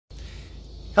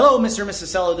Hello, Mr. and Mrs.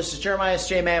 Seller. This is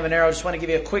JMan. I just want to give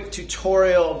you a quick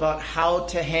tutorial about how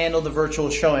to handle the virtual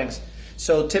showings.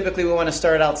 So typically we want to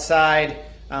start outside.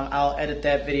 I'll edit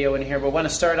that video in here, but we want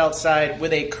to start outside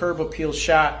with a curb appeal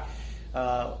shot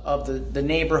of the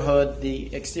neighborhood,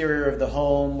 the exterior of the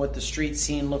home, what the street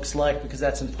scene looks like, because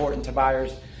that's important to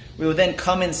buyers. We will then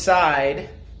come inside,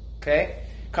 okay?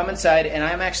 Come inside, and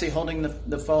I'm actually holding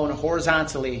the phone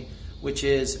horizontally, which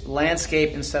is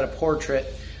landscape instead of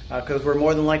portrait, because we're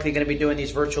more than likely going to be doing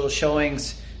these virtual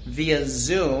showings via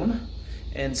Zoom,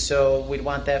 and so we'd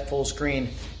want that full screen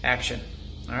action.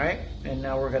 All right, and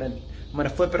now I'm gonna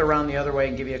flip it around the other way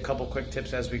and give you a couple quick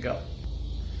tips as we go.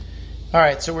 All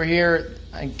right, so we're here.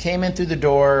 I came in through the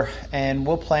door, and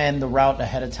we'll plan the route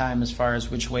ahead of time as far as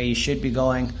which way you should be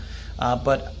going.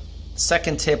 But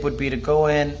second tip would be to go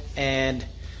in and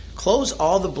close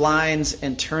all the blinds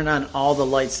and turn on all the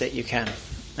lights that you can.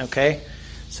 Okay.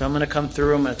 So I'm going to come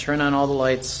through, I'm going to turn on all the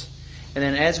lights, and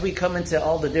then as we come into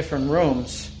all the different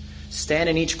rooms, stand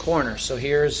in each corner. So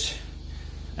here's,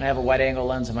 and I have a wide angle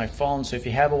lens on my phone, so if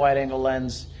you have a wide angle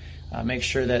lens, make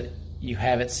sure that you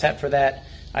have it set for that.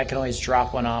 I can always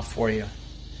drop one off for you.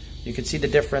 You can see the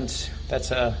difference.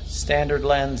 That's a standard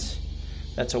lens,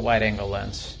 that's a wide angle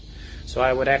lens. So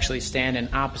I would actually stand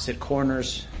in opposite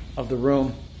corners of the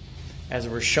room as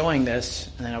we're showing this,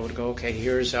 and then I would go, okay,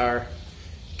 here's our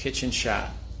kitchen shot.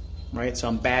 Right, so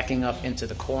I'm backing up into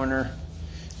the corner,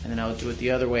 and then I'll do it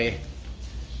the other way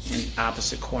in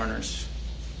opposite corners.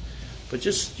 But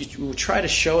just you try to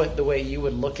show it the way you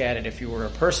would look at it if you were a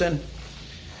person.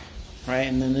 Right,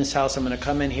 and then this house, I'm going to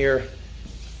come in here,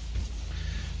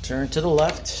 turn to the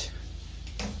left.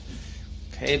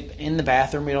 Okay, in the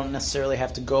bathroom, we don't necessarily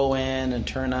have to go in and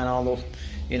turn on all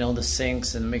the, the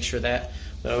sinks and make sure that.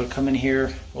 But I would come in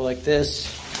here, go like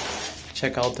this,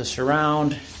 check out the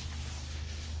surround.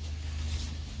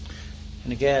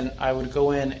 And again, I would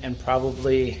go in and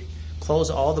probably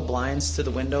close all the blinds to the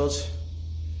windows,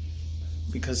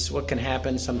 because what can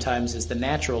happen sometimes is the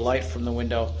natural light from the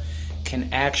window can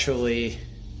actually,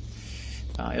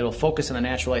 it'll focus on the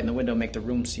natural light in the window, make the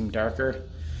room seem darker.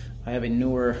 I have a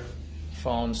newer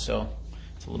phone, so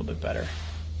it's a little bit better.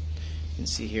 You can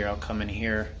see here, I'll come in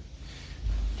here,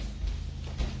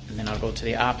 and then I'll go to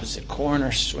the opposite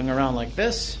corner, swing around like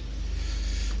this.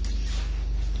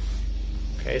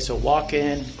 Okay, so walk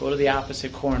in, go to the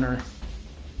opposite corner.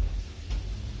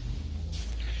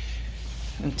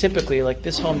 And typically, like,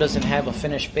 this home doesn't have a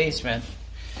finished basement,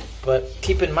 but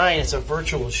keep in mind it's a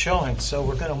virtual showing, so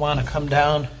we're gonna wanna come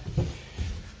down,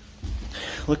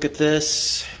 look at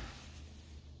this.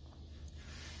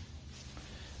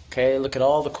 Okay, look at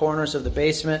all the corners of the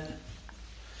basement,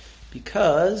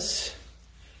 because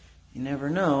you never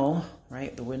know,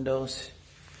 right? The windows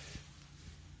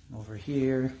over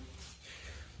here.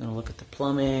 I'm gonna look at the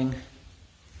plumbing, and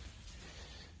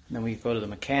then we go to the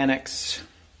mechanics.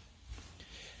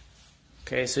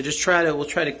 Okay, so we'll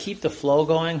try to keep the flow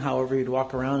going, however you'd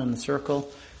walk around in the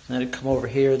circle. And then I'd come over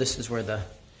here, this is where the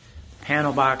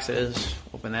panel box is,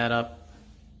 open that up.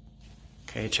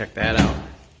 Okay, check that out.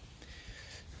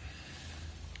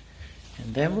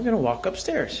 And then we're gonna walk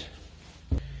upstairs.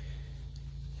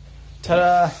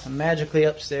 Ta-da, I'm magically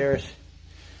upstairs.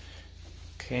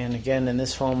 Okay, and again, in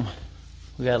this home,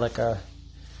 we got like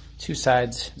two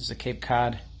sides. This is a Cape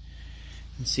Cod.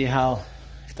 And see how,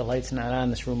 if the light's not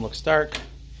on, this room looks dark.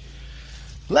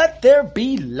 Let there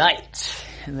be light.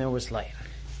 And there was light.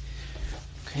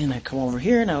 Okay, and I come over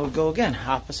here and I would go again,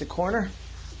 opposite corner.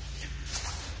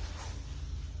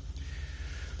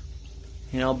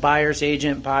 Buyer's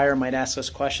agent, buyer might ask us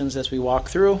questions as we walk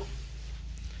through.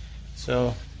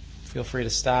 So feel free to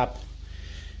stop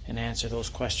and answer those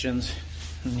questions.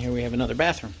 And here we have another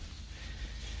bathroom.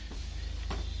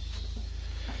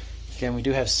 Again, we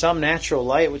do have some natural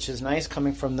light, which is nice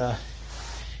coming from the,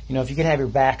 if you can have your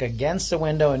back against the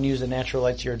window and use the natural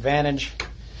light to your advantage,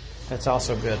 that's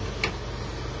also good.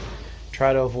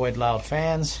 Try to avoid loud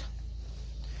fans.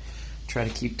 Try to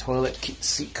keep toilet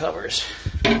seat covers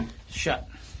shut.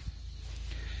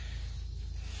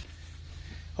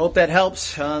 Hope that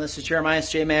helps. This is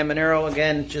JMan.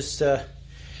 Again, just,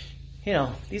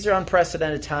 these are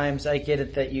unprecedented times. I get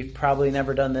it that you've probably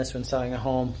never done this when selling a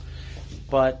home.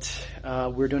 But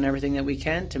we're doing everything that we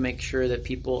can to make sure that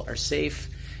people are safe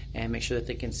and make sure that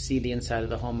they can see the inside of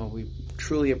the home. And we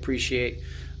truly appreciate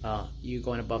you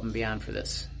going above and beyond for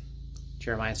this.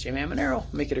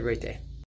 JMan. Make it a great day.